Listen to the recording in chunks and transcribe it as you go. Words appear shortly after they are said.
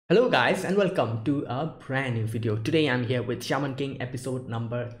Hello guys and welcome to a brand new video. Today I'm here with Shaman King episode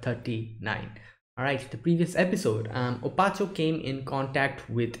number 39. Alright, the previous episode, Opacho came in contact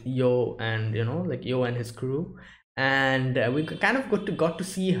with Yo and Yo and his crew, and we kind of got to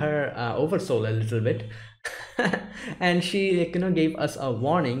see her oversoul a little bit. And she gave us a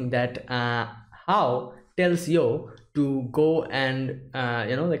warning that How tells Yo to go and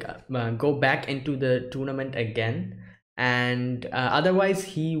go back into the tournament again, and otherwise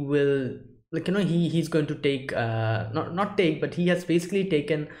he will he's going to take not take, but he has basically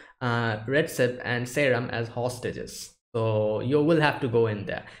taken Red Sip and Serum as hostages. So Yo will have to go in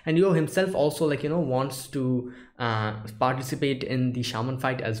there, and Yo himself also wants to participate in the shaman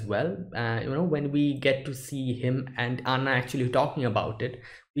fight as well. When we get to see him and Anna actually talking about it,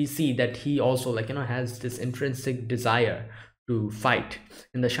 we see that he also has this intrinsic desire to fight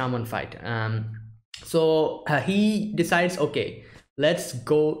in the shaman fight. So he decides, okay, let's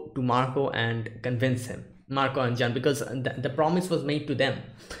go to Marco and convince him, Marco and Jan, because the promise was made to them.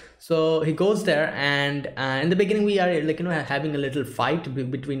 So he goes there, and in the beginning we are having a little fight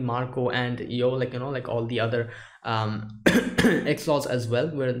between Marco and Yo, like all the other X-Laws as well,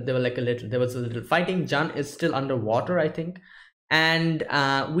 where there were there was a little fighting. Jan is still underwater, I think, and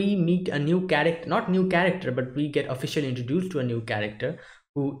we meet a new character, not new character, but we get officially introduced to a new character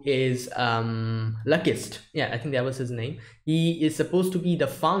who is Luckist. Yeah, I think that was his name. He is supposed to be the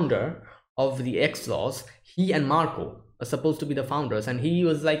founder of the X-Laws. He and Marco are supposed to be the founders, and he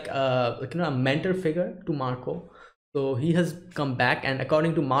was like a mentor figure to Marco. So he has come back, and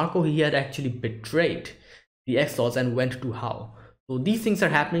according to Marco, he had actually betrayed the X-Laws and went to How. So these things are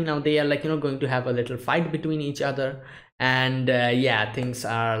happening now. They are going to have a little fight between each other, and yeah, things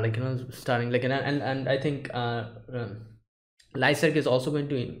are starting and I think Lyserg is also going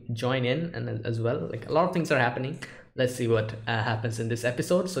to join in, and as well, a lot of things are happening. Let's see what happens in this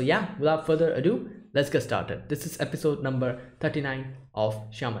episode. So yeah, without further ado, let's get started. This is episode number 39 of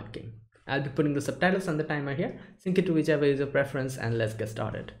Shaman King. I'll be putting the subtitles and the timer here. Sync it to whichever is your preference, and let's get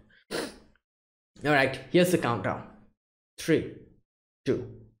started. All right, here's the countdown. 3, 2,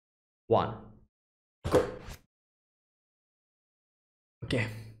 1, go. Okay.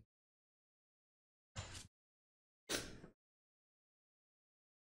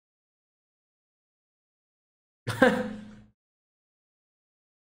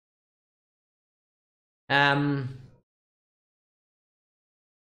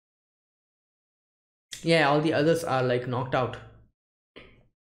 Yeah, all the others are knocked out.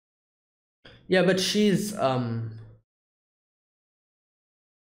 Yeah, but she's yeah,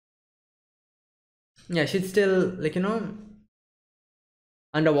 she's still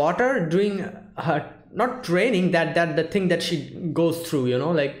underwater doing her, not training, that the thing that she goes through,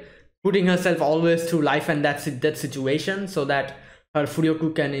 putting herself always through life and that situation, so that her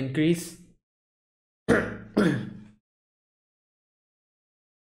Furyoku can increase.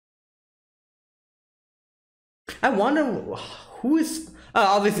 I wonder who is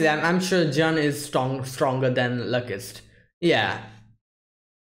obviously I'm sure Jan is stronger than Luckist. Yeah,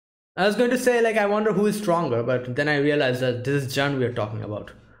 I was going to say I wonder who is stronger, but then I realized that this is Jan we're talking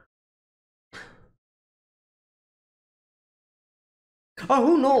about. Oh,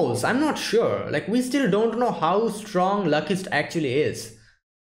 who knows? I'm not sure. We still don't know how strong Luckist actually is.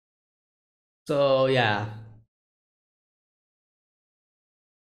 So yeah.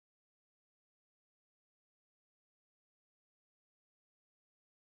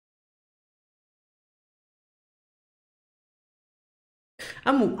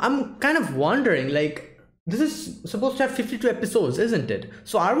 I'm kind of wondering, this is supposed to have 52 episodes, isn't it?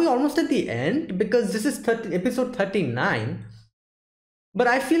 So are we almost at the end? Because this is episode 39. But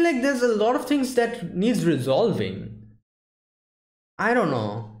I feel like there's a lot of things that needs resolving. I don't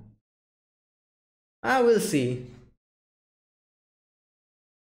know. I will see.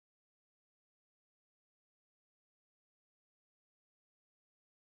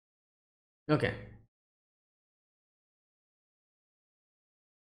 Okay.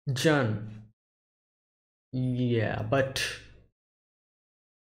 John. Yeah, but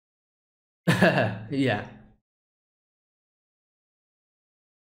yeah.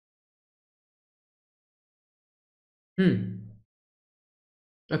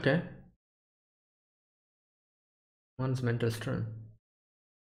 Okay. One's mental turn.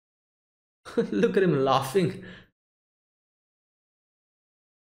 Look at him laughing.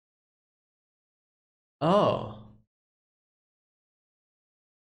 Oh.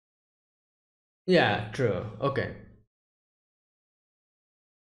 Yeah, true. Okay.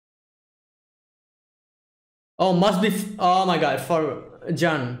 Oh, must be. Oh my god, for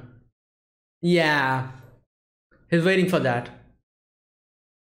John. Yeah. He's waiting for that.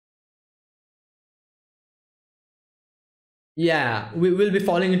 Yeah, we will be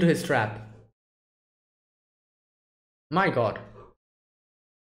falling into his trap. My god.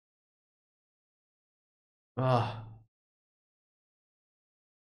 Ah.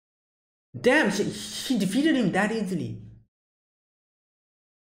 Damn, she defeated him that easily.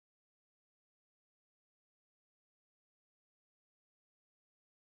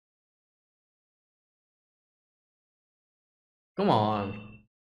 Come on.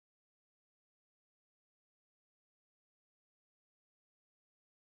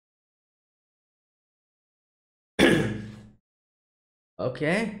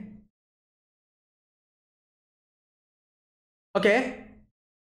 Okay. Okay.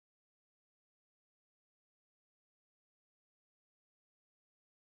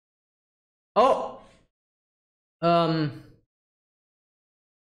 Oh. Um.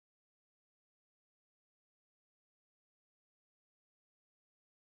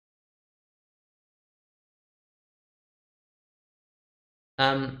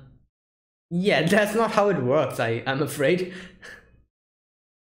 Um. Yeah, that's not how it works. I'm afraid.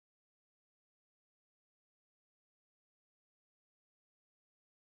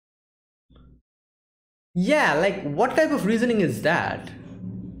 Yeah, like what type of reasoning is that?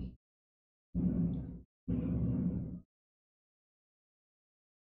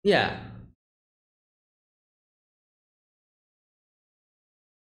 Yeah.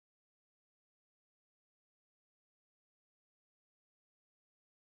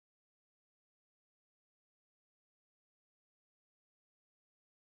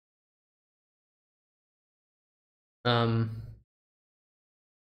 Um.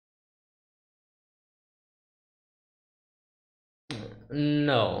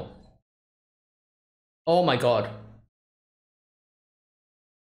 No. Oh my god.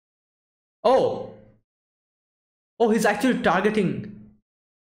 Oh. Oh, he's actually targeting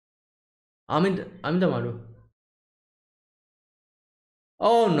Amit Amaru.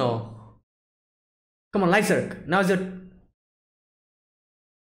 Oh no. Come on, Lyserk. Now is your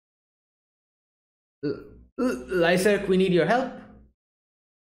Lyserk, we need your help.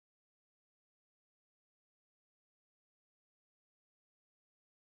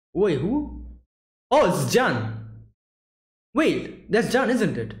 Wait, who? Oh, it's Jan. Wait, that's Jan,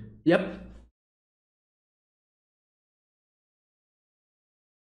 isn't it? Yep.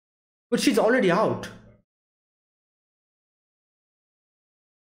 But she's already out.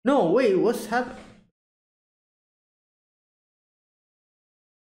 No, wait, what's happening?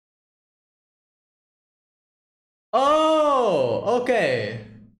 Oh, okay.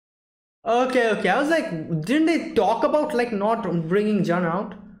 Okay, okay. I was like, didn't they talk about like not bringing Jan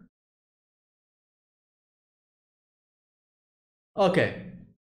out? Okay.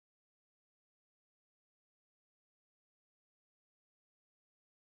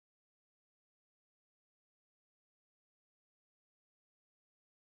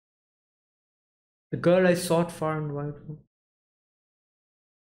 The girl I sought far and wide.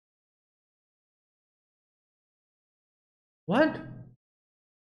 What?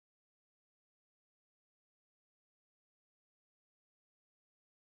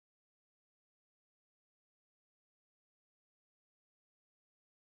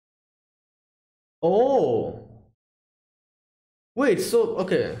 Oh. Wait, so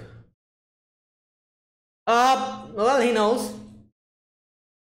okay. Well, he knows.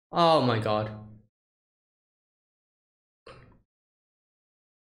 Oh my god.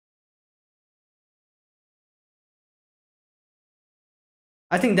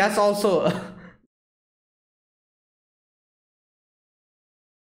 I think that's also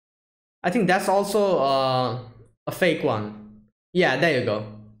I think that's also a fake one. Yeah, there you go.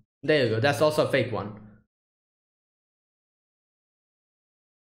 There you go. That's also a fake one.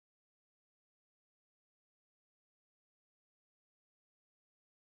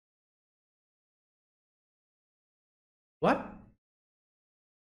 What?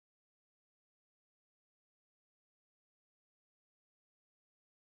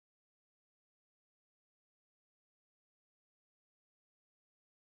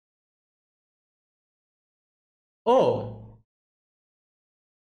 Oh.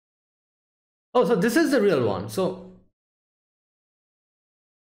 Oh, so this is the real one. So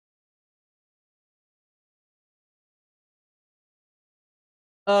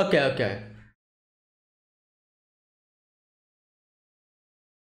okay, okay.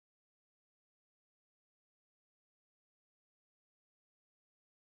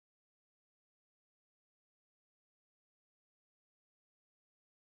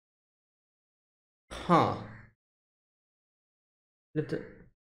 Huh.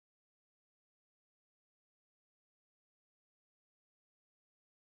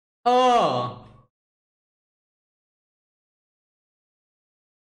 Oh.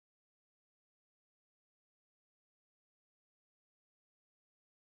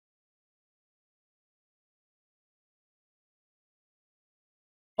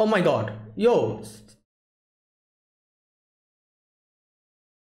 Oh my god. Yo.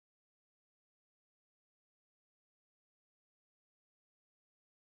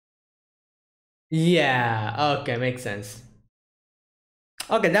 Yeah, okay, makes sense.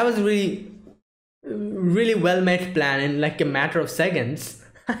 Okay, that was really well made plan in like a matter of seconds.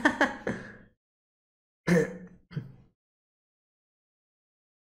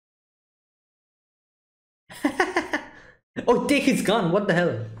 Oh, take his gun. What the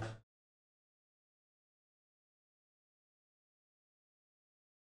hell?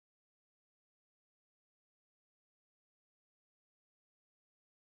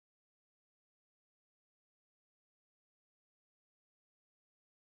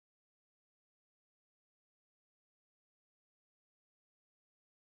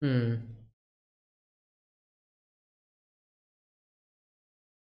 Hmm.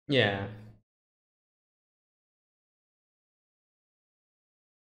 Yeah.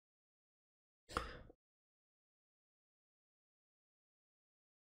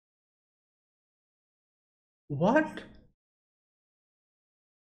 What?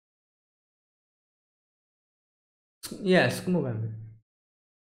 Yeah, scuba vampire.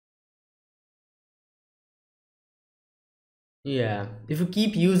 Yeah. If you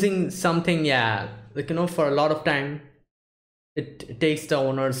keep using something, yeah, like for a lot of time, it takes the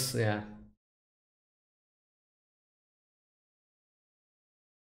owners. Yeah.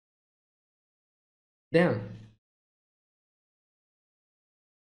 Damn.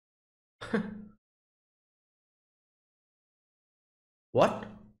 What?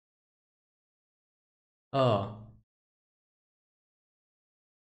 Oh.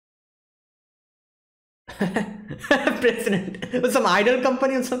 President. Some idol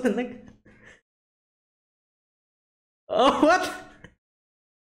company or something like. Oh, what?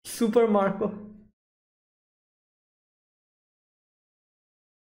 Super Marco.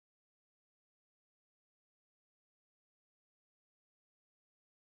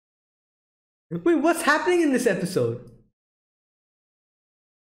 Wait, what's happening in this episode?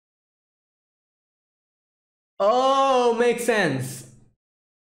 Oh, makes sense.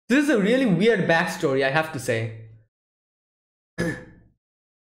 This is a really weird backstory, I have to say.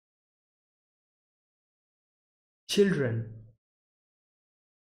 Children.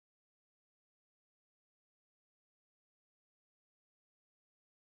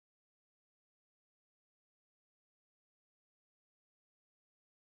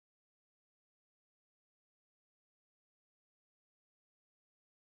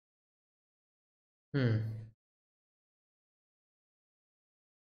 Hmm.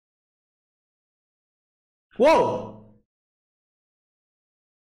 Whoa!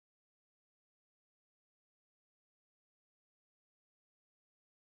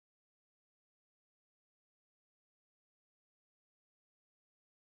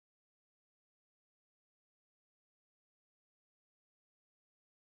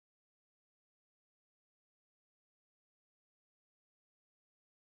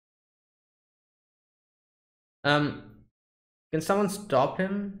 Um, can someone stop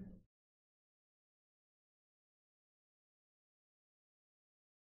him?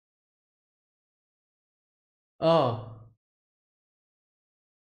 Oh,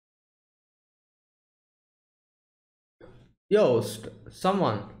 yo,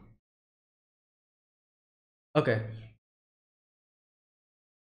 someone. Okay,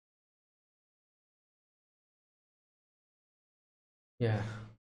 yeah.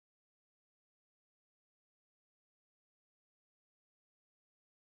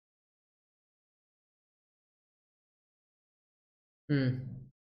 Hmm.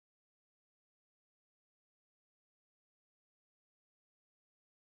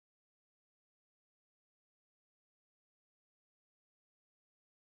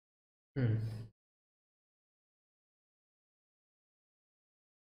 Hmm.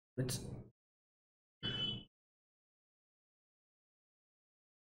 It's.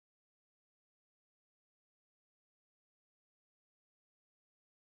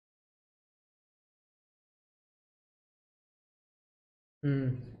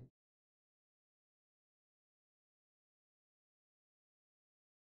 Hmm.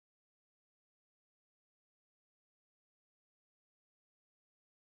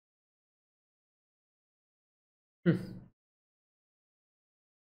 Hmm.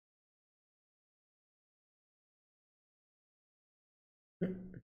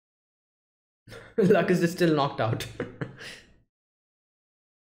 Luck is still knocked out.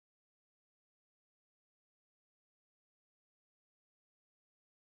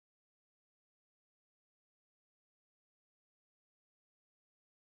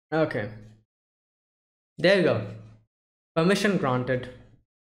 Okay, there you go. Permission granted.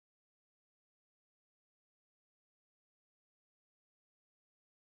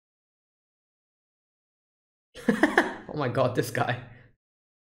 my god, this guy.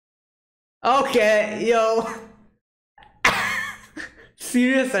 Okay, yo.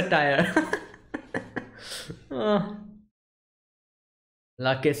 Serious satire. uh,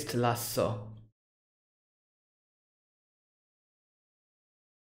 Luckiest lasso.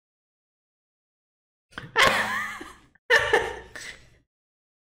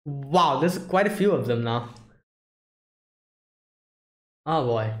 Wow, there's quite a few of them now. Oh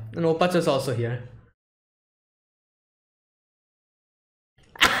boy. And Opacha's also here.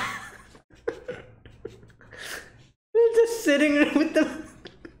 They're just sitting with them.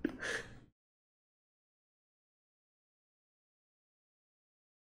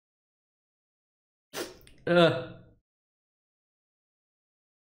 uh.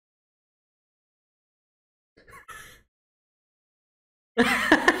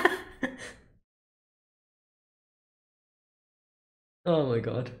 Oh my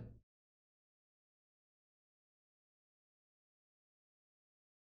god.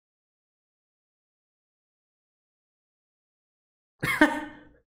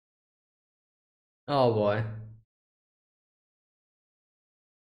 Oh boy.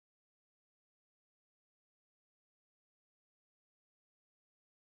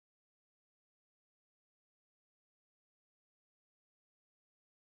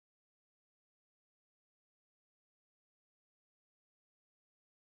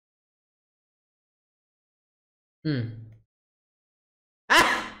 Hmm.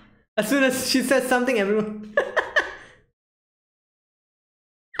 Ah! As soon as she says something, everyone.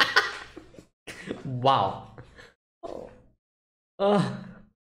 Wow. Oh. Uh,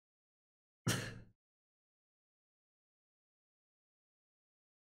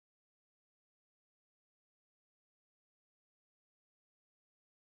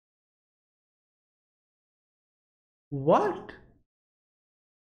 what?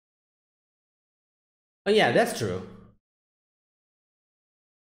 Oh yeah, that's true.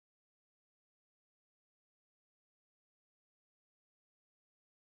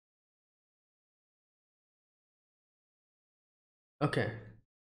 Okay.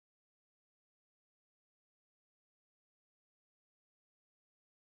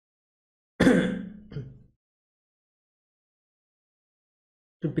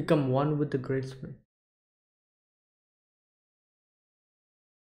 To become one with the great spirit.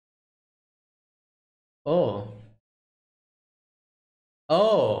 Oh.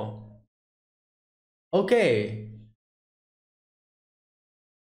 Oh. Okay.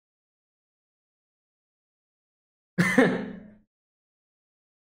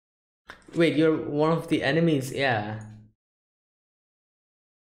 Wait, you're one of the enemies, yeah.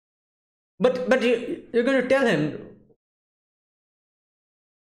 But you're gonna tell him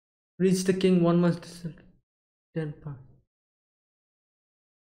reach the king one must descend path.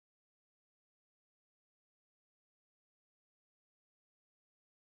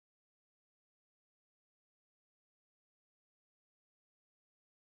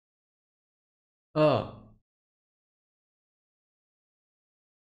 Oh.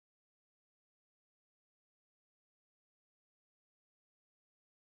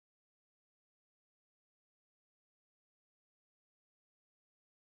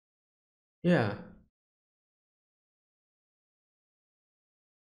 Yeah.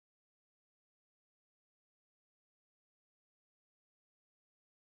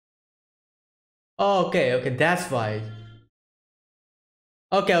 Oh, okay, okay, that's why.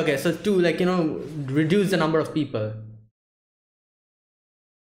 Okay, okay, so to like reduce the number of people.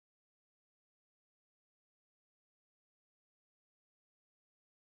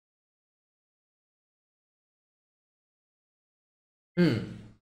 Hmm.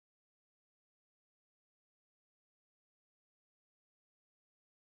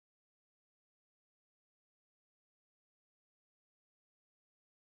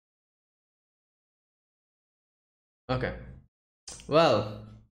 Okay. Well,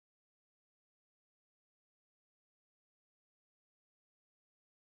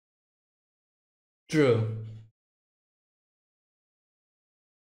 true.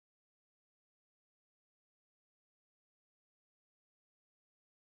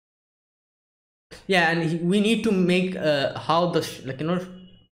 Yeah, and we need to make how the like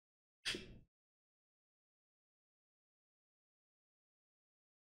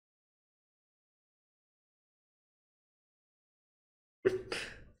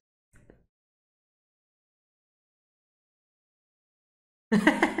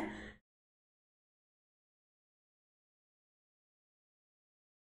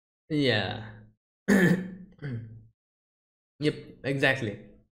yeah. Yep, exactly.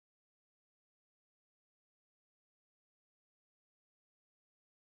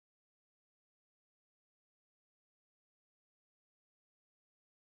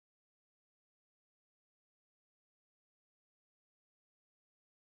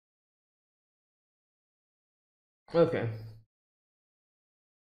 Okay.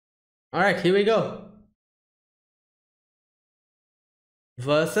 All right, here we go.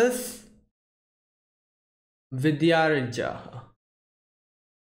 Versus Vidyarija.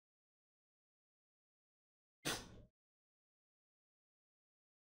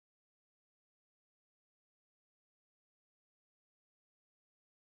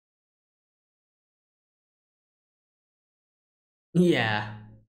 Yeah.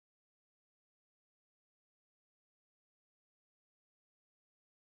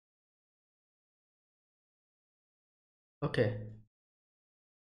 Okay.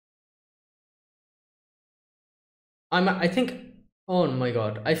 I think, oh my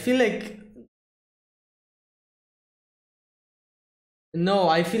god. I feel like, no,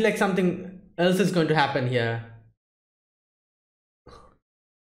 I feel like something else is going to happen here.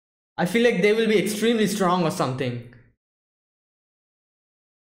 I feel like they will be extremely strong or something.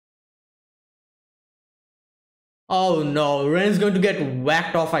 Oh no, Ren's going to get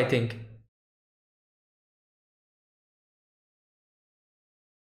whacked off, I think.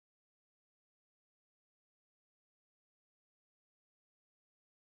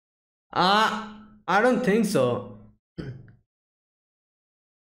 I don't think so.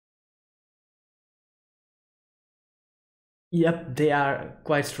 Yep, they are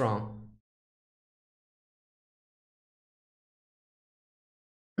quite strong.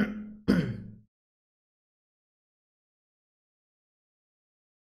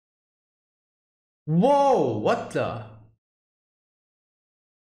 Whoa, what the?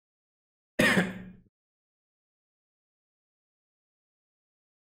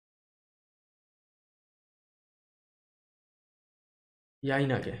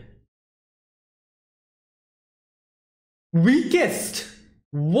 Yainage. Weakest!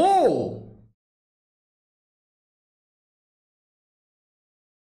 Whoa!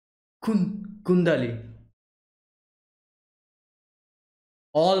 Kundali.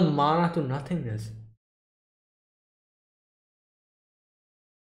 All mana to nothingness.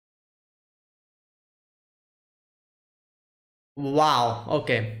 Wow,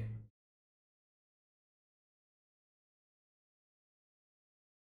 okay.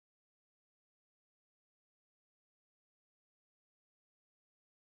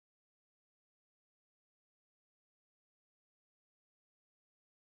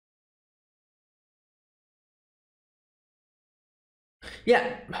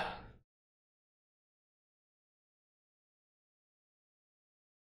 Yeah.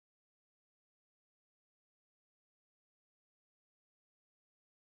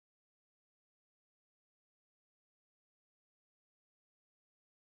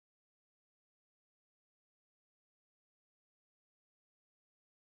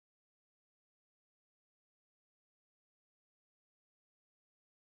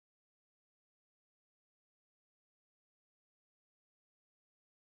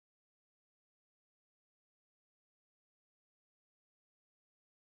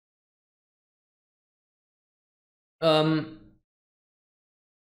 Um,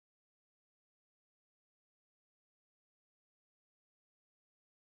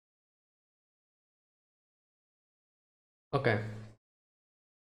 okay.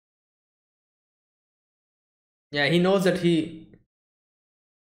 Yeah, he knows that he.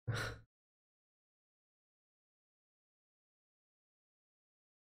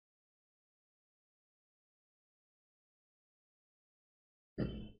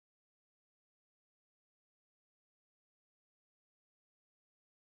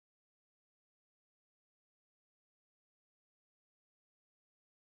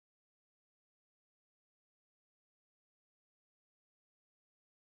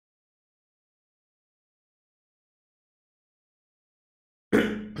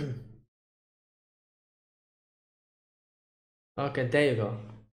 Okay, there you go.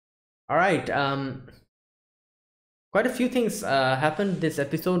 All right. Quite a few things happened this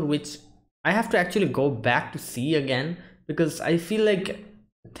episode, which I have to actually go back to see again because I feel like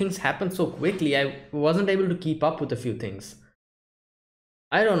things happen so quickly. I wasn't able to keep up with a few things.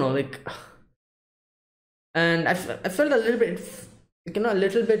 I don't know, like, and I felt a little bit, a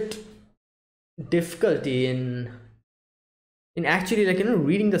little bit difficulty in actually,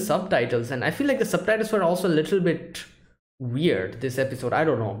 reading the subtitles, and I feel like the subtitles were also a little bit weird this episode. I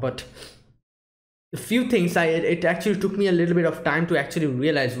don't know, but a few things it actually took me a little bit of time to actually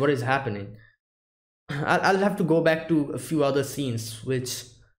realize what is happening. I'll have to go back to a few other scenes which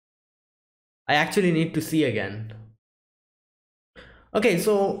I actually need to see again. Okay,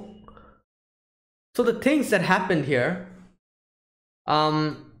 so the things that happened here,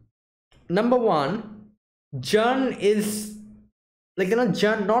 um number one, Jun is like, you know,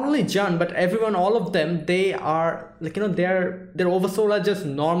 Jun, not only Jun, but everyone, all of them, they are like, you know, their oversoul are just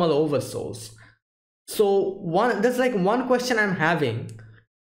normal oversouls. So there's like one question I'm having: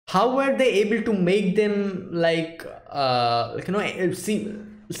 how were they able to make them like you know,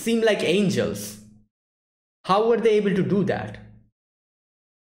 seem like angels? How were they able to do that?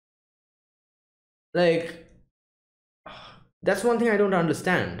 Like, that's one thing I don't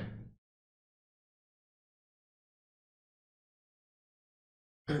understand.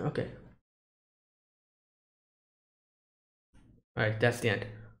 Okay, all right, that's the end.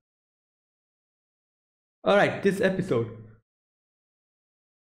 All right, this episode.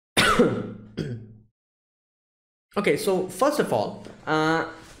 Okay, so first of all, the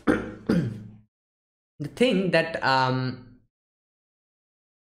thing that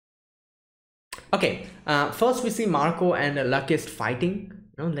okay, first we see Marco and Luckiest fighting,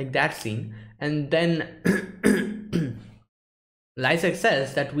 you know, like that scene, and then Lysak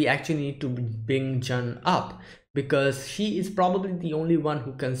says that we actually need to bring Jun up because she is probably the only one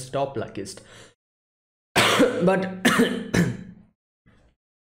who can stop Luckiest. But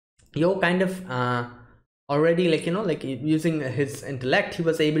Yo kind of already, like, you know, like using his intellect, he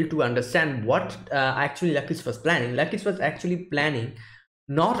was able to understand what actually Luckiest was planning. Luckiest was actually planning,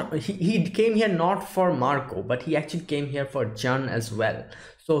 not he came here not for Marco, but he actually came here for Jun as well.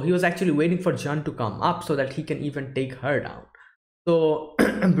 So he was actually waiting for Jun to come up so that he can even take her down. So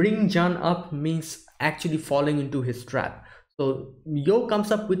bringing Jun up means actually falling into his trap. So Yo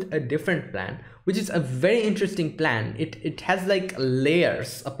comes up with a different plan, which is a very interesting plan. It has like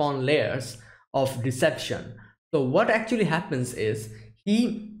layers upon layers of deception. So what actually happens is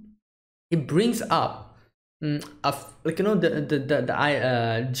he brings up like, you know,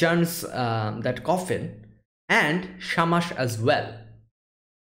 the Jun's that coffin and Shamash as well.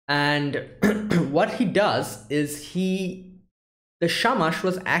 And what he does is the Shamash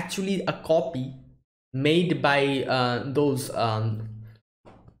was actually a copy made by those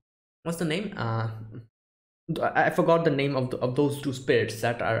what's the name, I forgot the name of those two spirits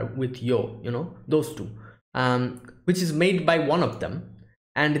that are with Yo, you know, those two, which is made by one of them,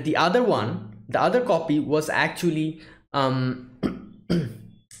 and the other one, the other copy was actually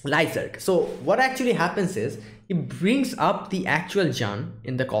Lyserg. So what actually happens is he brings up the actual Jun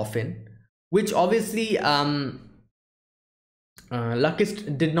in the coffin, which obviously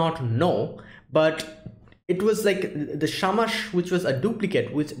Luckiest did not know, but it was like the Shamash, which was a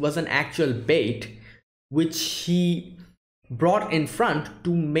duplicate, which was an actual bait, which he brought in front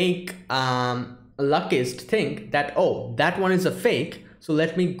to make Luckiest think that, oh, that one is a fake, so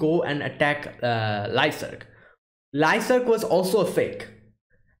let me go and attack Lyserg. Lyserg was also a fake,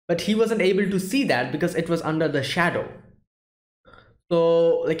 but he wasn't able to see that because it was under the shadow.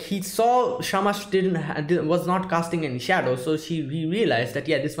 So like he saw Shamash was not casting any shadow, so he realized that,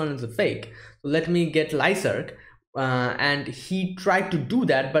 yeah, this one is a fake, so let me get Lyserg, and he tried to do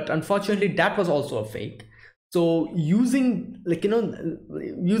that, but unfortunately that was also a fake. So using, like, you know,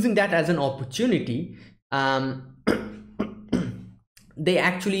 using that as an opportunity, they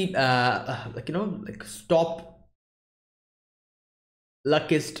actually like, you know, like stop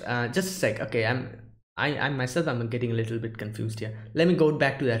Luckiest. Just a sec. Okay, I myself, I'm getting a little bit confused here. Let me go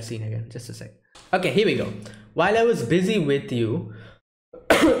back to that scene again. Just a sec. Okay, here we go. While I was busy with you,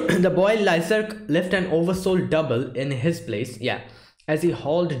 the boy Lyserg left an oversoul double in his place. Yeah, as he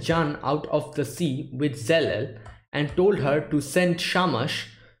hauled Jun out of the sea with Zelel and told her to send Shamash,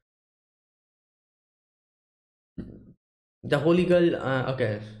 the holy girl.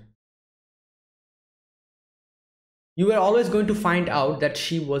 Okay. You were always going to find out that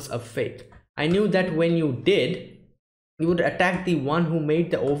she was a fake. I knew that when you did, you would attack the one who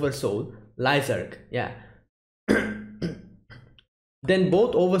made the oversoul, Lyserg. Yeah. Then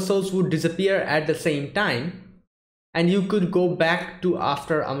both oversouls would disappear at the same time, and you could go back to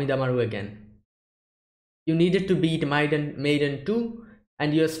after Amidamaru again. You needed to beat Maiden too,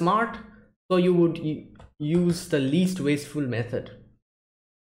 and you're smart, so you would use the least wasteful method.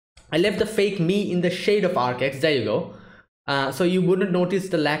 I left the fake me in the shade of Arcex, there you go, so you wouldn't notice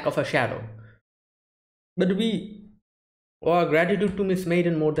the lack of a shadow. But we owe our gratitude to Miss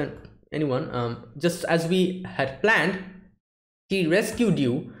Maiden more than anyone. Just as we had planned, she rescued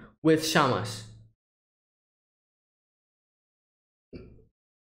you with Shamash.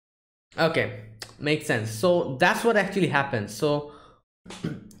 Okay, makes sense. So that's what actually happens. So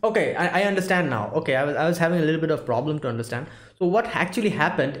okay, I understand now. Okay, I was having a little bit of problem to understand. So what actually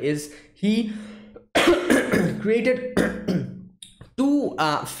happened is he created two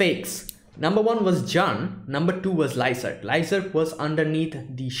fakes. Number one was Jun, number two was Lyserg. Lyserg was underneath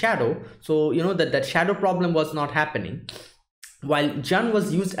the shadow, so you know that shadow problem was not happening. while Jun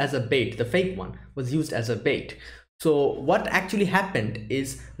was used as a bait. The fake one was used as a bait. So what actually happened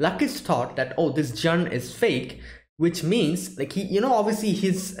is Lakis thought that, oh, this Jun is fake, which means like he, obviously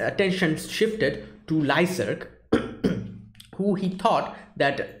his attention shifted to Lyserg, who he thought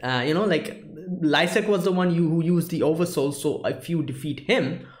that, like Lyserg was the one who used the oversoul. So if you defeat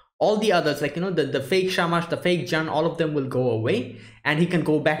him, all the others, like, the fake Shamash, the fake Jun, all of them will go away and he can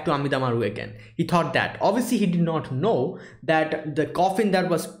go back to Amidamaru again. He thought that. Obviously, he did not know that the coffin that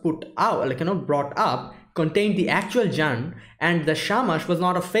was put out, like, brought up, contained the actual Jun, and the Shamash was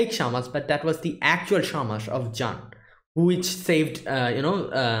not a fake Shamash, but that was the actual Shamash of Jun, which saved,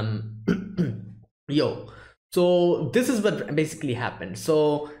 Yo. So this is what basically happened.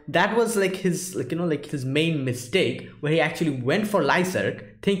 So that was like his, like his main mistake, where he actually went for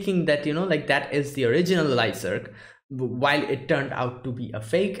Lyserg, thinking that, like that is the original Lyserg, while it turned out to be a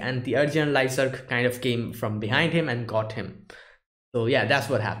fake, and the original Lyserg kind of came from behind him and got him. So yeah, that's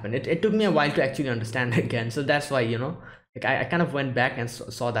what happened. It took me a while to actually understand again. So that's why, like I kind of went back and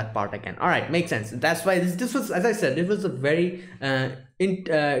saw that part again. All right, makes sense. That's why this was, as I said, it was a very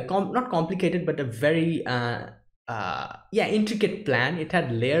not complicated, but a very intricate plan. It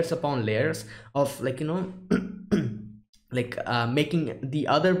had layers upon layers of, like, like making the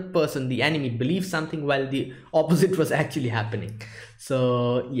other person, the enemy, believe something while the opposite was actually happening.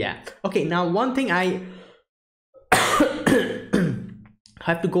 So yeah, okay, now one thing I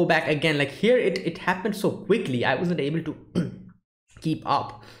have to go back again, like here it happened so quickly I wasn't able to keep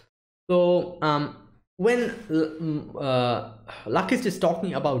up. So when Lakis is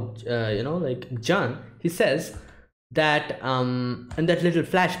talking about like Jun, he says that in that little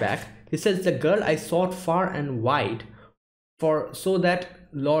flashback, he says, the girl I sought far and wide for, so that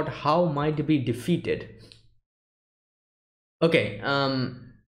Lord how might be defeated. Okay,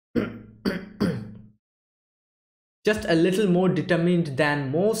 just a little more determined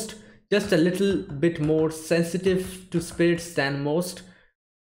than most, just a little bit more sensitive to spirits than most,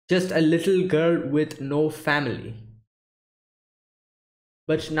 just a little girl with no family.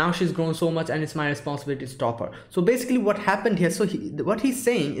 But now she's grown so much and it's my responsibility to stop her. So basically what happened here, so what he's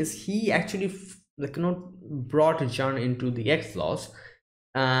saying is he actually brought Jun into the X-Laws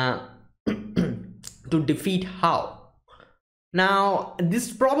to defeat Hao. Now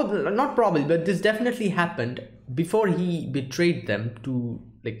this not probably, but this definitely happened before he betrayed them to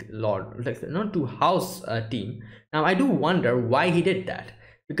to Hao's team. Now I do wonder why he did that,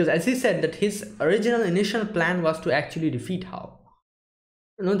 because as he said that his original initial plan was to actually defeat Hao.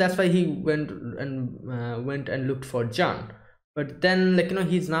 That's why he went and looked for Jun. But then,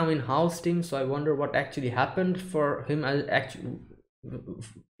 he's now in Hao's team, so I wonder what actually happened for him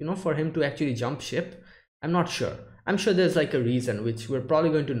for him to actually jump ship. I'm not sure. I'm sure there's like a reason which we're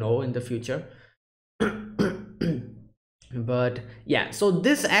probably going to know in the future. But yeah, so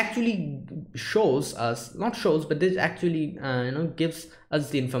this actually shows us, not shows, but this actually gives us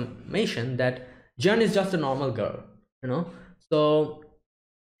the information that Jun is just a normal girl, so,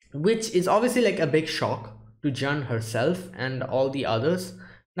 which is obviously like a big shock to Jun herself and all the others.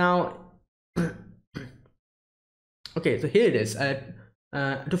 Now okay, so here it is.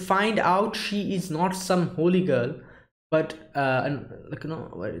 To find out she is not some holy girl, but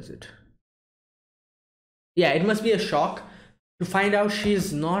where is it? Yeah, it must be a shock to find out she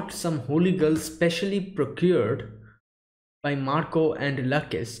is not some holy girl specially procured by Marco and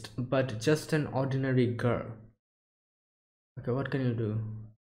Lakist, but just an ordinary girl. Okay, what can you do?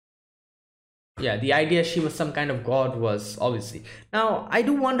 Yeah, the idea she was some kind of god was obviously. Now I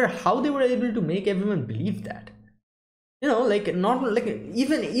do wonder how they were able to make everyone believe that. Not like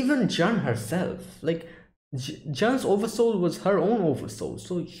even Jun herself, like Jun's oversoul was her own oversoul,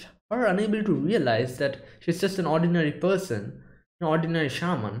 so her unable to realize that she's just an ordinary person, an ordinary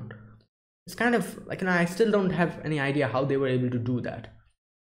shaman. It's kind of like, I still don't have any idea how they were able to do that.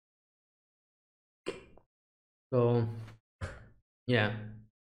 So yeah.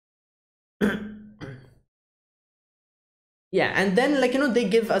 Yeah, and then they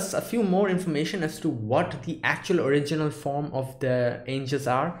give us a few more information as to what the actual original form of the angels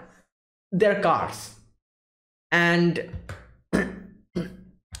are. They're cars. And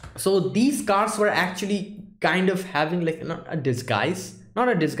so these cars were actually kind of having not a disguise,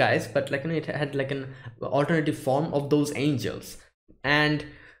 but it had like an alternative form of those angels. And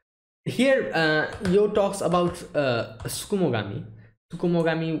here Yo talks about Tsukumogami,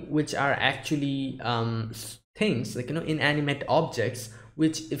 which are actually things inanimate objects,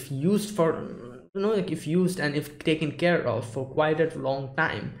 which if used for if used and if taken care of for quite a long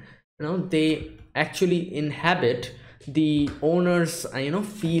time, they actually inhabit the owner's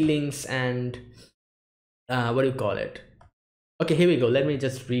feelings and what do you call it, Okay, here we go. Let me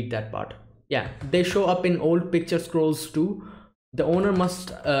just read that part. Yeah, they show up in old picture scrolls too. The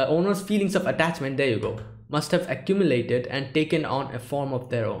owner's feelings of attachment, there you go, must have accumulated and taken on a form of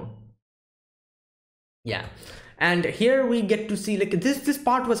their own. Yeah, and here we get to see like this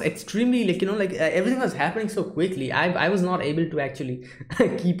part was extremely like, you know, like everything was happening so quickly. I was not able to actually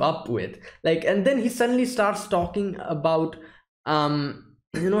keep up with, like, and then he suddenly starts talking about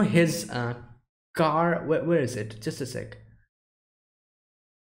you know, his car. Where is it? Just a sec.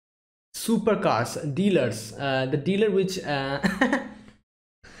 Supercars dealers, the dealer which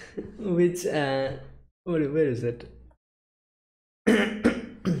which where is it?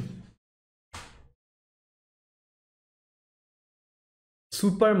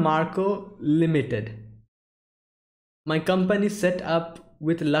 Super Marco Limited. My company set up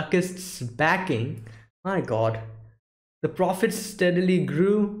with Luckist's backing. My god, the profits steadily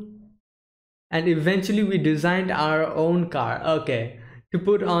grew, and eventually we designed our own car, okay, to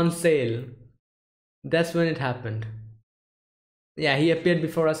put on sale. That's when it happened. Yeah, he appeared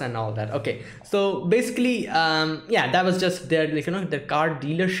before us and all that. Okay, so basically yeah, that was just their, like, you know, the car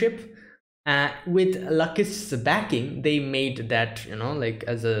dealership. With Luckist's backing, they made that, you know, like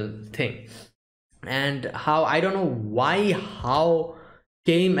as a thing. And how, I don't know why, how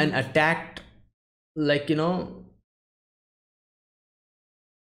came and attacked, like, you know,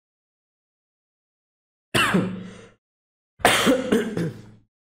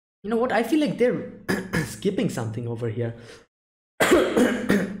 you know what, I feel like they're skipping something over here.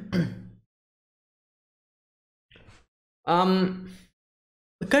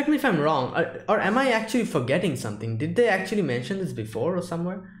 Correct me if I'm wrong, or am I actually forgetting something? Did they actually mention this before or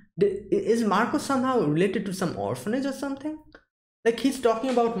somewhere? Is Marco somehow related to some orphanage or something? Like, he's talking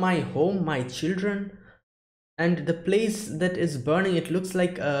about my home, my children, and the place that is burning, it looks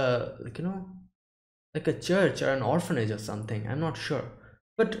like a, like, you know, like a church or an orphanage or something. I'm not sure,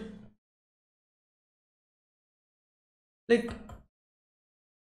 but like,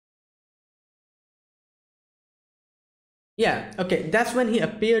 yeah, okay, that's when he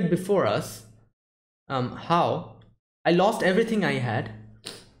appeared before us. How I lost everything I had,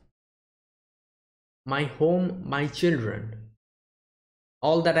 my home, my children,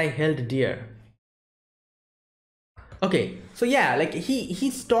 all that I held dear. Okay, so yeah, like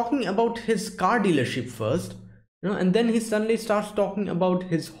he's talking about his car dealership first, you know, and then he suddenly starts talking about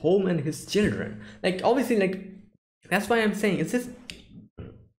his home and his children. Like, obviously, like, that's why I'm saying, is this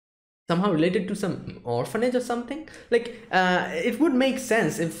somehow related to some orphanage or something? Like, it would make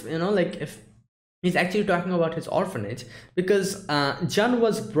sense if, you know, like, if he's actually talking about his orphanage, because Jun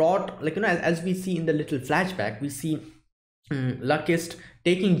was brought, like, you know, as we see in the little flashback, we see Luckist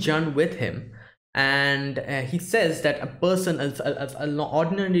taking Jun with him, and he says that a person, an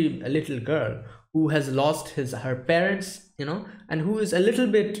ordinary little girl who has lost her parents, you know, and who is a little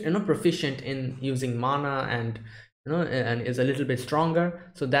bit, you know, proficient in using mana, and, you know, and is a little bit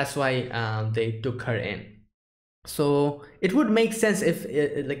stronger, so that's why they took her in. So it would make sense if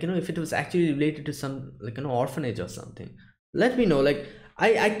like, you know, if it was actually related to some, like, you know, orphanage or something. Let me know. Like,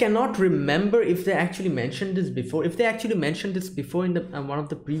 I cannot remember if they actually mentioned this before, if they actually mentioned this before in the one of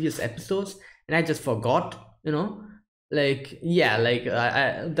the previous episodes, and I just forgot, you know, like, yeah, like,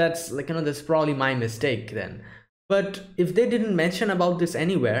 that's, like, you know, that's probably my mistake then. But if they didn't mention about this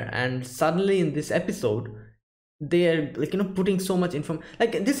anywhere, and suddenly in this episode they're, like, you know, putting so much info,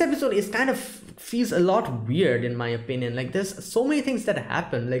 like, this episode is kind of feels a lot weird in my opinion. Like, there's so many things that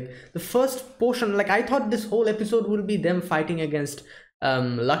happen. Like, the first portion, like, I thought this whole episode would be them fighting against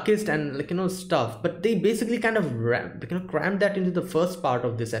Luckist and, like, you know, stuff, but they basically kind of crammed that into the first part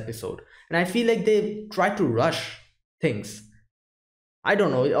of this episode, and I feel like they try to rush things. I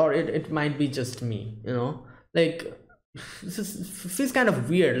don't know, or it might be just me, you know, like, feels kind of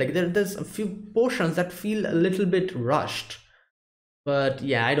weird. Like, there's a few portions that feel a little bit rushed, but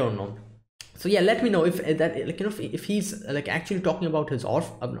yeah, I don't know. So yeah, let me know if that, like, you know, if he's like actually talking about his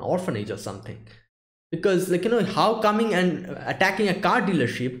an orphanage or something, because, like, you know, how coming and attacking a car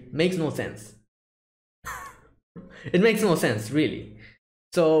dealership makes no sense. It makes no sense, really.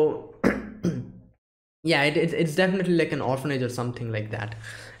 So yeah, it's definitely like an orphanage or something like that.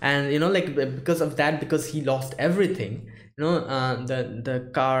 And, you know, like, because of that, because he lost everything, you know,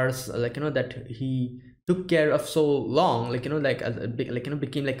 the cars, like, you know, that he took care of so long, like, you know, like, like, you know,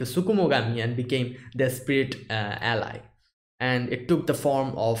 became like a Sukumogami and became their spirit ally. And it took the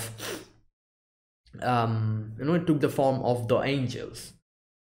form of you know, it took the form of the angels.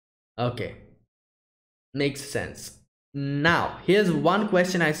 Okay, makes sense. Now here's one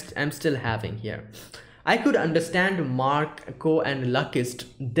question I'm still having here. I could understand Marco and Luckist,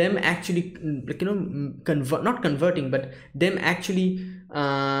 them actually, like, not converting, but them actually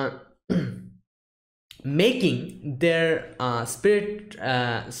making their spirit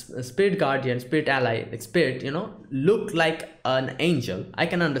guardian, spirit ally, like spirit, look like an angel. I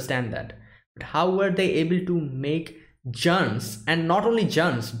can understand that. But how were they able to make Juns, and not only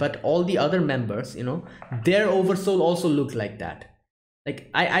Juns but all the other members, their oversoul also look like that?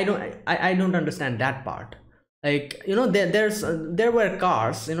 Like I don't understand that part. Like, there were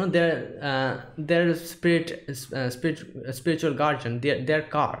cars, their spiritual guardian, their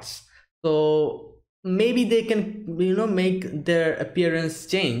cars. So maybe they can, make their appearance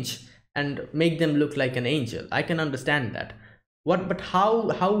change and make them look like an angel. I can understand that. But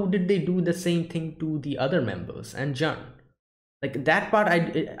how did they do the same thing to the other members and John? Like, that part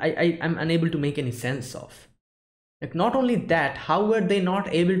I'm unable to make any sense of. Like, not only that, how were they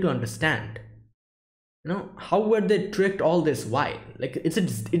not able to understand? How were they tricked all this while? Like, it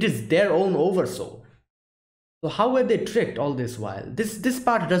is their own oversoul. So how were they tricked all this while? This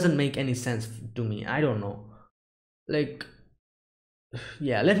part doesn't make any sense to me. I don't know. Like,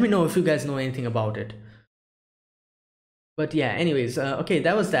 yeah, let me know if you guys know anything about it. But yeah, anyways, okay,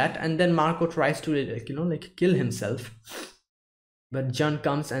 that was that. And then Marco tries to, like, kill himself, but John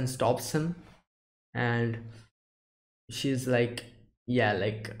comes and stops him, and she's like, yeah,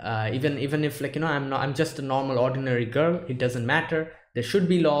 like, even if, like, I'm just a normal ordinary girl, it doesn't matter. There should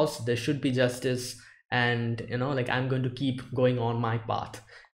be laws, there should be justice, and like, I'm going to keep going on my path.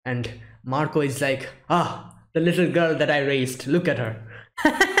 And Marco is like, the little girl that I raised, look at her.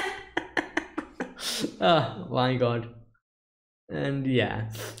 Oh my god. And yeah,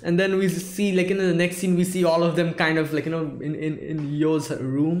 and then we see, like, in the next scene, we see all of them kind of, like, in Yo's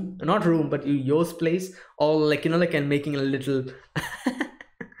room, not room, but Yo's place, all, like, like, and making a little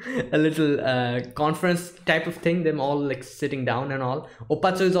a little conference type of thing, them all, like, sitting down and all.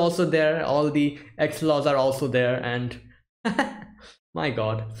 Opacho is also there, all the ex-laws are also there, and my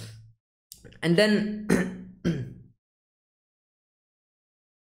god. And then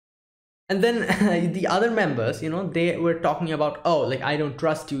and then the other members, they were talking about, oh, like, I don't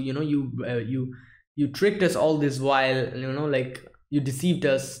trust you, you tricked us all this while, like, you deceived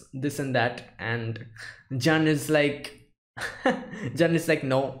us, this and that. And Jan is like Jan is like,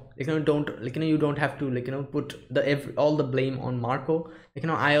 no, like, don't, like, you don't have to, like, put all the blame on Marco. Like,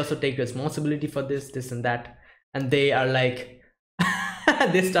 I also take responsibility for this and that. And they are like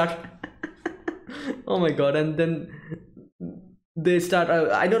they start oh my god. And then they start,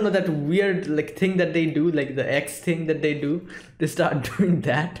 I don't know, that weird, like, thing that they do, like the X thing that they do, they start doing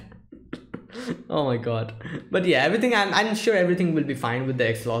that. Oh my god. But yeah, everything, I'm sure everything will be fine with the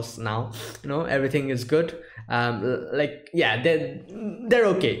X-Laws now. Everything is good. Like, yeah, they're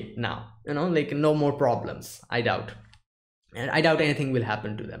okay now, like, no more problems, I doubt. And I doubt anything will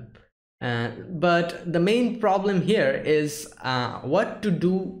happen to them. But the main problem here is what to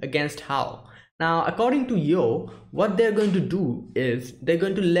do against Hao. Now, according to Yo, what they're going to do is they're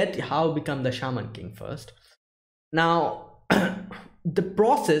going to let Hao become the Shaman King first. Now, the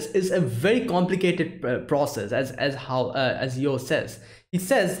process is a very complicated process, as Yo says. He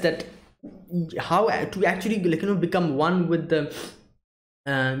says that how to actually, like, become one with the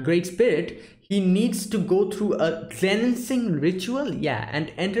Great Spirit, he needs to go through a cleansing ritual, yeah,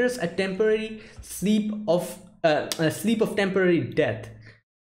 and enters a temporary sleep of temporary death,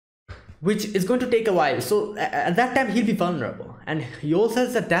 which is going to take a while. So at that time he'll be vulnerable, and Yo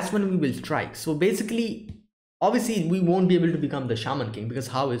says that that's when we will strike. So basically, obviously, we won't be able to become the Shaman King because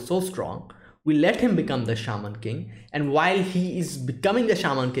Hao is so strong. We let him become the Shaman King, and while he is becoming the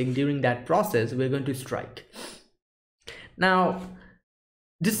Shaman King, during that process, we're going to strike. Now,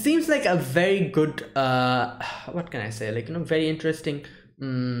 this seems like a very good what can I say, like, very interesting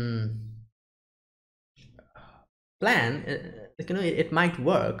plan. Like, it might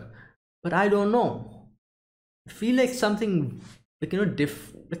work, but I don't know. I feel like something, like,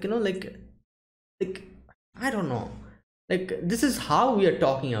 like, I don't know. Like, this is how we are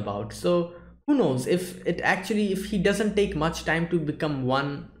talking about. So who knows if he doesn't take much time to become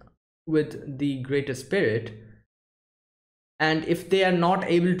one with the Greater Spirit, and if they are not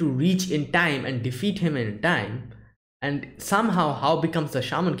able to reach in time and defeat him in time, and somehow Hao becomes the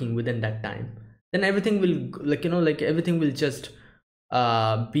Shaman King within that time, then everything will, like, like, everything will just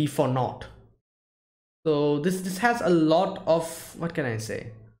be for naught. So this has a lot of, what can I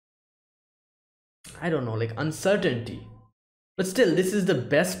say, I don't know, like, uncertainty. But still, this is the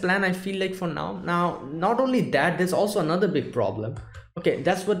best plan, I feel like, for now. Now, not only that, there's also another big problem. Okay,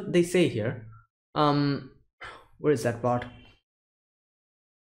 that's what they say here. Where is that part?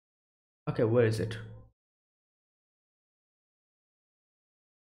 Okay, where is it?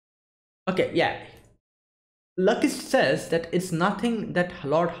 Okay, yeah. Lucky says that it's nothing that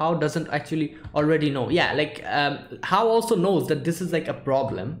Lord Howe doesn't actually already know. Yeah, like Howe also knows that this is like a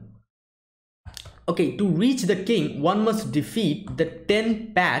problem. Okay, to reach the king, one must defeat the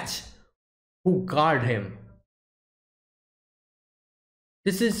 10 patch who guard him.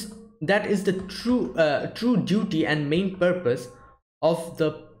 This is that is the true duty and main purpose of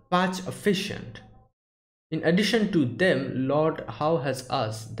the patch efficient. In addition to them, Lord Howe has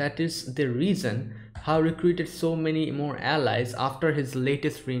us. That is the reason Howe recruited so many more allies after his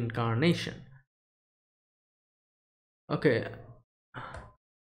latest reincarnation. Okay,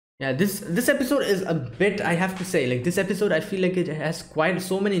 yeah, this episode is a bit, I have to say, like this episode I feel like it has quite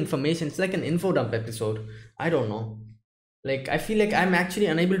so many information. It's like an info dump episode. I don't know, like I feel like I'm actually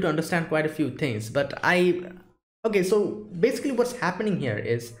unable to understand quite a few things, but I okay, so basically what's happening here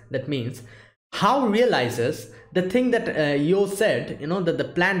is that means how realizes the thing that Yo said, you know, that the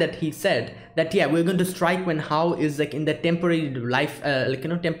plan that he said, that yeah, we're going to strike when How is like in the temporary life like, you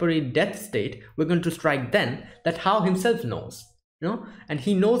know, temporary death state, we're going to strike then, that How himself knows, you know, and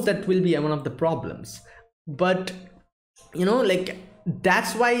he knows that will be one of the problems. But you know, like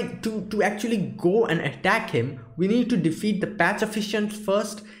that's why to actually go and attack him, we need to defeat the patch efficient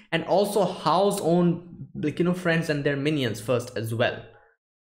first, and also How's own, like, you know, friends and their minions first as well.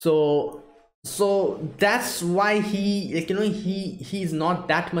 So that's why he, like, you know, he's not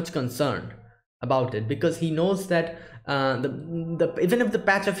that much concerned about it, because he knows that the even if the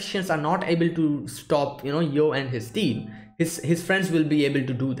patch efficients are not able to stop, you know, Yo and his team, his friends will be able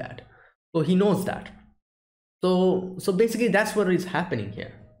to do that. So he knows that. So basically that's what is happening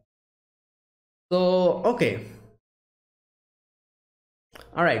here. So okay,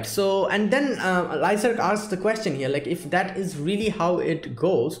 all right. So and then Lyserk asks the question here, like if that is really how it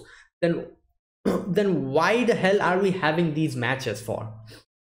goes, then then why the hell are we having these matches for?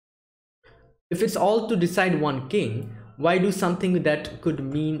 If it's all to decide one king, why do something that could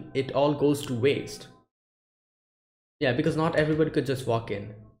mean it all goes to waste? Yeah, because not everybody could just walk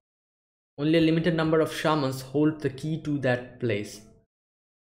in. Only a limited number of shamans hold the key to that place.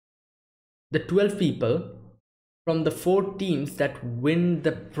 The 12 people from the 4 teams that win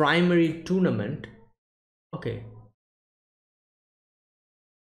the primary tournament. Okay.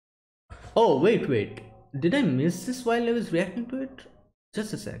 Oh, wait. Did I miss this while I was reacting to it?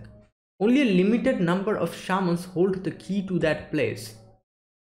 Just a sec. Only a limited number of shamans hold the key to that place.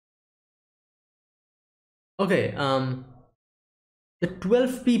 Okay, the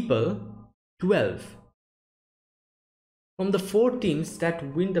 12 people, 12 from the 4 teams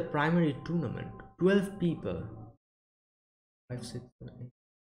that win the primary tournament. 12 people. 5, 6, 7, 8.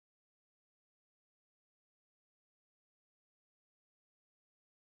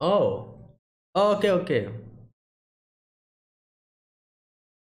 Oh. Okay.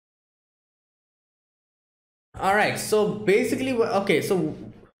 All right, so basically okay, so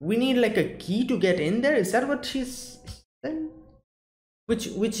we need like a key to get in there. Is that what she's saying? Which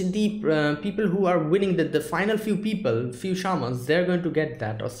the people who are winning the final few shamans, they're going to get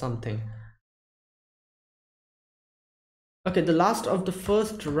that or something. Okay, the last of the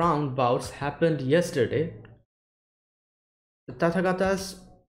first round bouts happened yesterday. The Tathagatas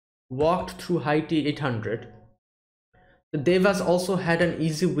walked through Haiti 800. The Devas also had an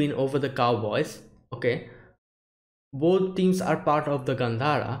easy win over the Cowboys. Okay, both teams are part of the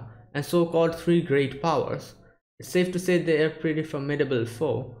Gandhara and so-called 3 great powers. It's safe to say they are pretty formidable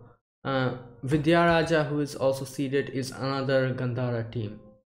foe. Vidyaraja, who is also seeded, is another Gandhara team.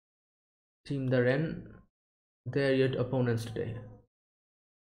 Team Daren, they're yet opponents today.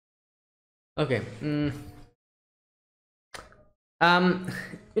 Okay.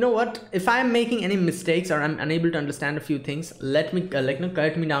 You know what, if I'm making any mistakes or I'm unable to understand a few things, let me correct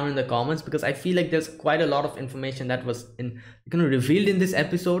me down in the comments, because I feel like there's quite a lot of information that was revealed in this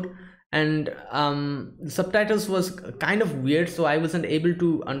episode, and the subtitles was kind of weird, so I wasn't able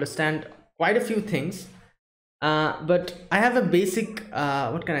to understand quite a few things, but I have a basic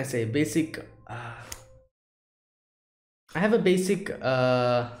what can I say, basic I have a basic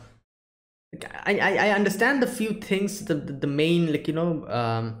I understand the few things, the main, like,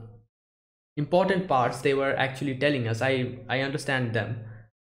 important parts they were actually telling us. I understand them,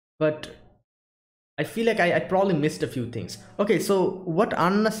 but I feel like I probably missed a few things. Okay, so what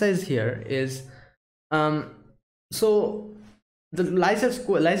Anna says here is so the Lyser's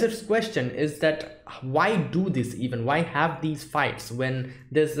question is that why do this, even why have these fights when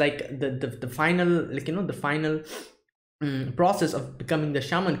there's like the final, like, the final process of becoming the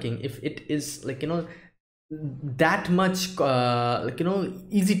Shaman King, if it is, like, that much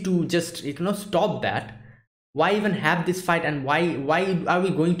easy to just stop that, why even have this fight, and why are we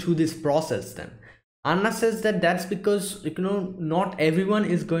going through this process then? Anna says that that's because, not everyone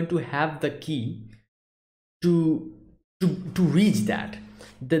is going to have the key to to reach that.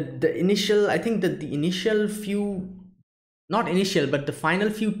 The initial, I think that the initial few, not initial, but the final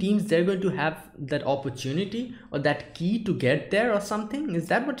few teams, they're going to have that opportunity or that key to get there or something. Is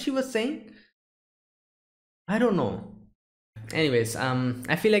that what she was saying? I don't know. Anyways,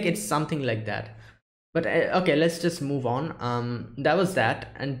 I feel like it's something like that. But okay, let's just move on. That was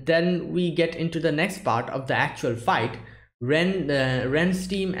that, and then we get into the next part of the actual fight. Ren's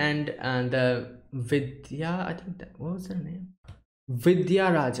team and the Vidya, I think that, what was her name? Vidya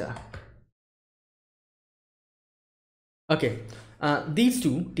Raja. Okay, these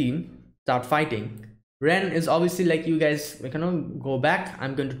two team start fighting. Ren is obviously like, you guys, go back,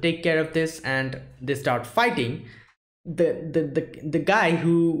 I'm going to take care of this, and they start fighting. The guy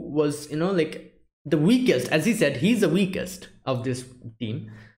who was, like, the weakest, as he said, he's the weakest of this team.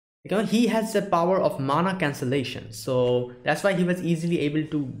 He has the power of mana cancellation, so that's why he was easily able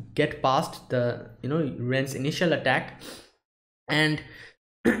to get past the, Ren's initial attack. And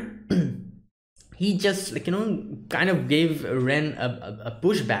he just, kind of gave Ren a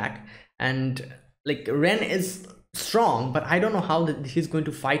pushback. And like, Ren is strong, but I don't know how he's going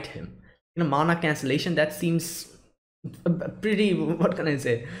to fight him. Mana cancellation, that seems pretty, what can I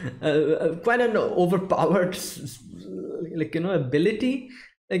say, quite an overpowered, ability.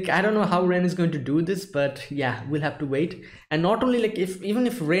 Like, I don't know how Ren is going to do this, but yeah, we'll have to wait. And not only, like, even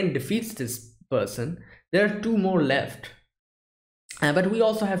if Ren defeats this person, there are two more left. But we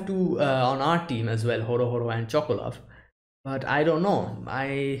also have two on our team as well, Horo and Chokolov. But I don't know,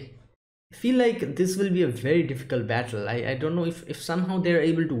 I feel like this will be a very difficult battle. I don't know if somehow they're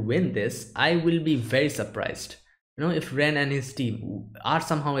able to win this. I will be very surprised, if Ren and his team are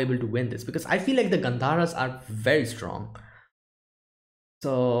somehow able to win this, because I feel like the Gandharas are very strong.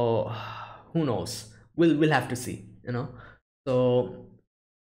 So who knows, we'll have to see, so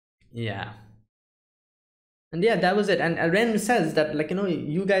yeah. And yeah, that was it. And Ren says that, like,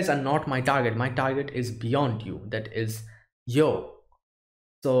 you guys are not my target is beyond you, that is Yo.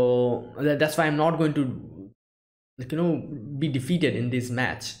 So that's why I'm not going to, like, be defeated in this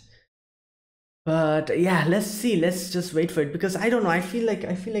match. But yeah, let's see, let's just wait for it, because I don't know, I feel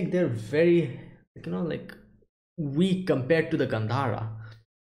like they're very, like, weak compared to the Gandhara.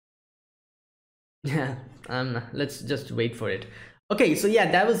 Yeah, let's just wait for it. Okay, so yeah,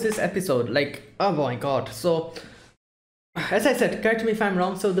 that was this episode. Like, oh my god. So as I said, correct me if I'm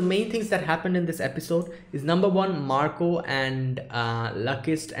wrong, so the main things that happened in this episode is, number one, Marco and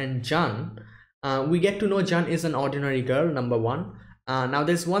Luckist and Jun. We get to know Jun is an ordinary girl, number one. Now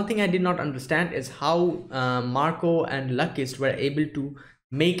there's one thing I did not understand, is how Marco and Luckist were able to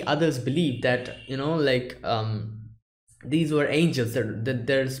make others believe that, these were angels,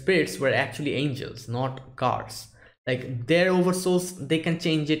 their spirits were actually angels, not gods. Like, their oversouls, they can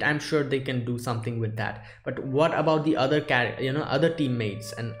change it, I'm sure they can do something with that. But what about the other other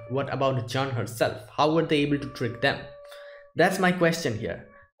teammates, and what about Jun herself? How were they able to trick them? That's my question here.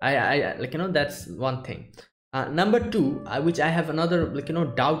 I like, that's one thing. Number two, which I have another, like,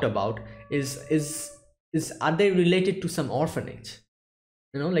 doubt about, is are they related to some orphanage?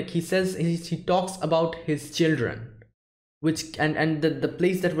 Like, he says, he talks about his children, which, and the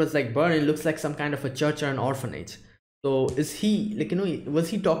place that was like burning looks like some kind of a church or an orphanage. So is he, like, was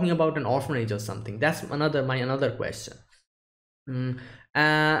he talking about an orphanage or something? That's my another question.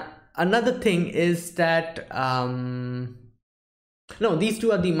 Another thing is that no, these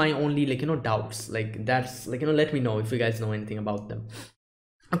two are my only, like, doubts. Like, that's, like, let me know if you guys know anything about them.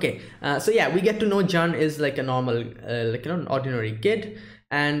 Okay, so yeah, we get to know Jun is like a normal, like, an ordinary kid,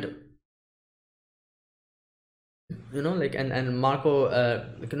 and like, and Marco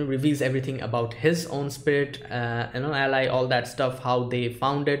like, reveals everything about his own spirit, ally, all that stuff, how they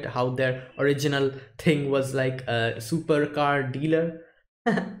found it, how their original thing was like a supercar dealer,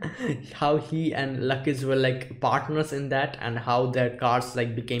 how he and Luckis were like partners in that, and how their cars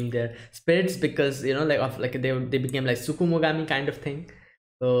like became their spirits, because like they became like Sukumogami kind of thing.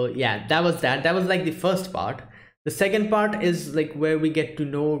 So yeah, that was like the first part. The second part is like where we get to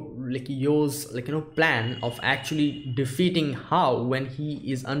know like Yo's like plan of actually defeating Hao when he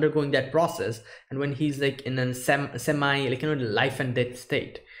is undergoing that process, and when he's like in a semi like life and death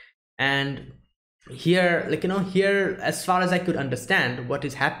state. And here, like here, as far as I could understand, what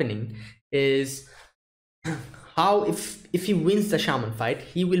is happening is how if he wins the shaman fight,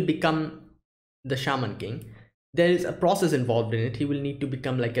 he will become the Shaman King. There is a process involved in it. He will need to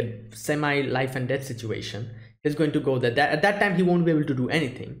become like a semi life and death situation. He's going to go there. At that time he won't be able to do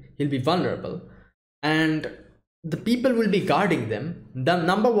anything. He'll be vulnerable. And the people will be guarding them. The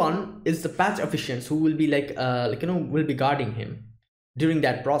number one is the patch officials who will be like will be guarding him during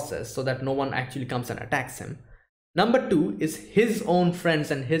that process, so that no one actually comes and attacks him. Number two is his own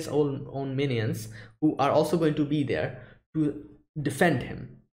friends and his own minions who are also going to be there to defend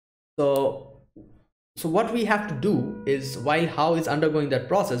him. So what we have to do is, while Hao is undergoing that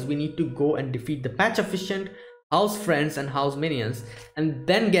process, we need to go and defeat the patch efficient, Hao's friends and Hao's minions, and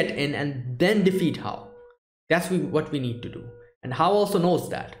then get in and then defeat Hao. That's what we need to do, and Hao also knows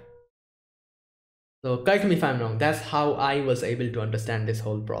that. So correct me if I'm wrong. That's how I was able to understand this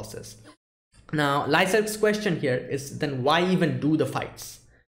whole process. Now, Lyserg's question here is, then why even do the fights?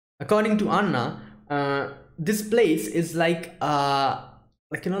 According to Anna, this place is like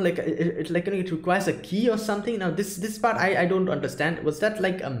it requires a key or something. Now this part I don't understand. Was that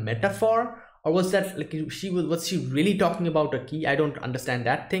like a metaphor, or was that like was she really talking about a key? I don't understand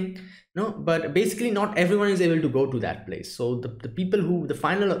that thing. No, but basically not everyone is able to go to that place. So the people who, the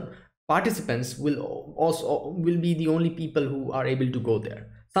final participants, will be the only people who are able to go there.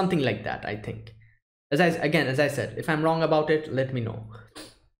 Something like that, I think. As I said, if I'm wrong about it, let me know.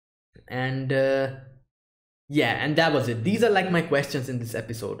 And yeah, and that was it. These are like my questions in this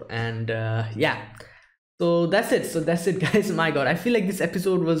episode. And yeah, so that's it guys. My god, I feel like this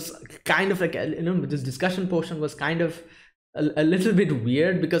episode was kind of like, this discussion portion was kind of a little bit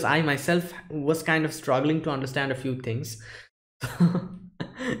weird, because I myself was kind of struggling to understand a few things.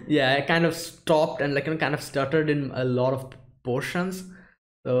 Yeah, I kind of stopped and kind of stuttered in a lot of portions.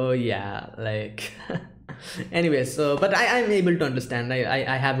 So yeah, like anyway, so but I'm able to understand.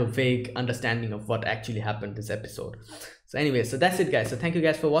 I have a vague understanding of what actually happened this episode. So anyway, so that's it guys. So thank you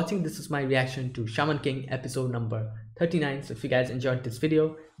guys for watching. This is my reaction to Shaman King episode number 39. So if you guys enjoyed this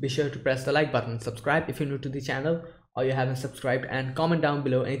video, be sure to press the like button, subscribe if you're new to the channel or you haven't subscribed, and comment down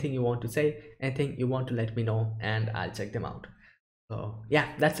below anything you want to say, anything you want to let me know, and I'll check them out. So yeah,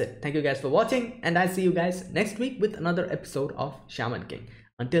 that's it. Thank you guys for watching, and I'll see you guys next week with another episode of Shaman King.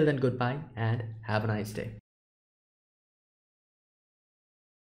 Until then, goodbye and have a nice day.